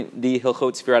The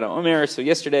Hilchot Sfirat HaOmer. So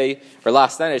yesterday, or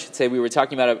last night I should say, we were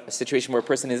talking about a situation where a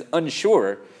person is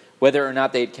unsure whether or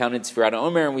not they had counted Sfirat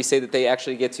HaOmer, and we say that they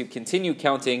actually get to continue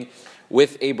counting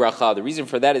with a bracha. The reason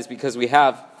for that is because we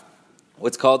have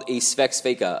what's called a svek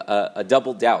sveka, a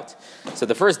double doubt. So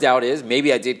the first doubt is,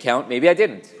 maybe I did count, maybe I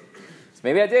didn't. So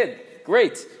maybe I did.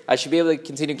 Great. I should be able to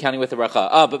continue counting with the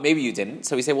bracha. But maybe you didn't.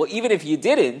 So we say, well, even if you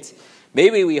didn't,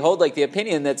 maybe we hold like the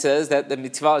opinion that says that the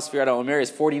mitzvah of Sfirat HaOmer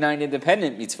is 49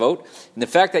 independent mitzvot, and the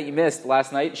fact that you missed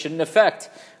last night shouldn't affect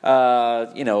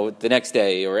the next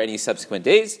day or any subsequent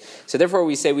days. So therefore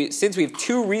we say, since we have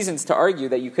two reasons to argue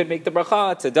that you could make the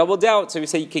bracha, it's a double doubt, so we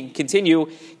say you can continue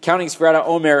counting Sfirat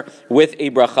HaOmer with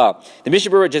a bracha. The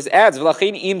Mishnah Berurah just adds, let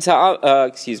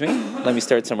me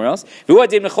start somewhere else.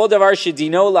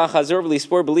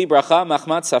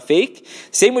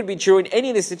 Same would be true in any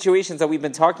of the situations that we've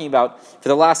been talking about for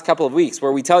the last couple of weeks,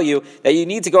 where we tell you that you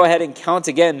need to go ahead and count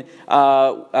again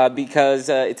because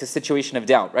it's a situation of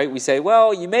doubt, right? We say,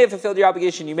 well, you may have fulfilled your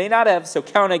obligation, you may not have, so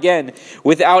count again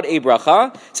without a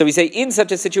bracha. So we say, in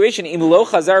such a situation, im lo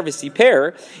chazar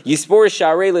v'siper, yispor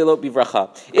sharei leilot bivracha.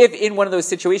 If in one of those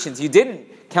situations you didn't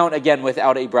count again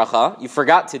without a bracha, you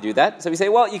forgot to do that, so we say,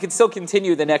 well, you can still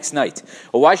continue the next night.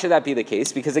 Well, why should that be the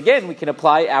case? Because again, we can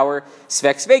apply our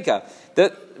svek sveka.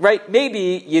 Right?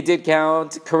 Maybe you did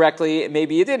count correctly,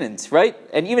 maybe you didn't, right?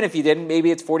 And even if you didn't,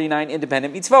 maybe it's 49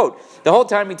 independent mitzvot. The whole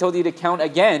time we told you to count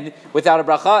again without a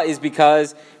bracha is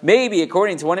because maybe,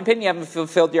 according to one opinion, you haven't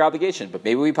fulfilled your obligation. But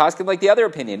maybe we poskin like the other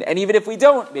opinion. And even if we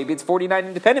don't, maybe it's 49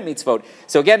 independent mitzvot.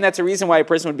 So again, that's a reason why a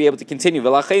person would be able to continue.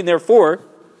 Therefore,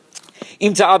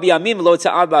 let's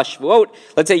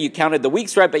say you counted the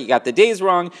weeks right, but you got the days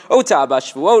wrong. You got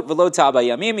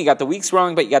the weeks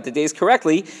wrong, but you got the days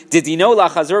correctly.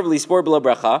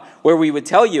 Where we would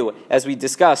tell you, as we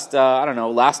discussed,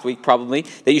 last week probably,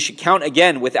 that you should count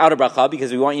again without a bracha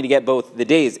because we want you to get both the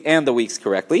days and the weeks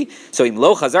correctly. So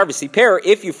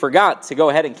if you forgot to go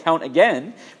ahead and count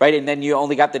again, right, and then you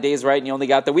only got the days right and you only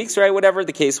got the weeks right, whatever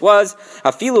the case was,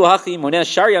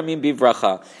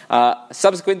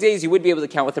 subsequent days you would be able to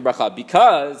count with the bracha,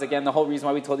 because again the whole reason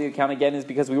why we told you to count again is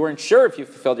because we weren't sure if you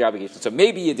fulfilled your obligation. So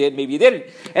maybe you did, maybe you didn't,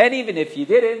 and even if you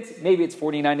didn't, maybe it's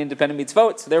 49 independent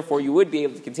mitzvot, so therefore you would be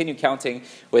able to continue counting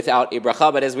without a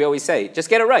bracha. But as we always say, just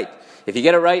get it right. If you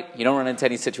get it right, you don't run into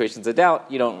any situations of doubt,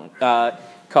 you don't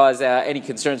cause any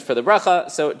concerns for the bracha,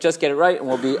 so just get it right and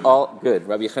we'll be all good.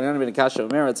 Rabbi Chanan ben Akasha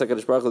Omer,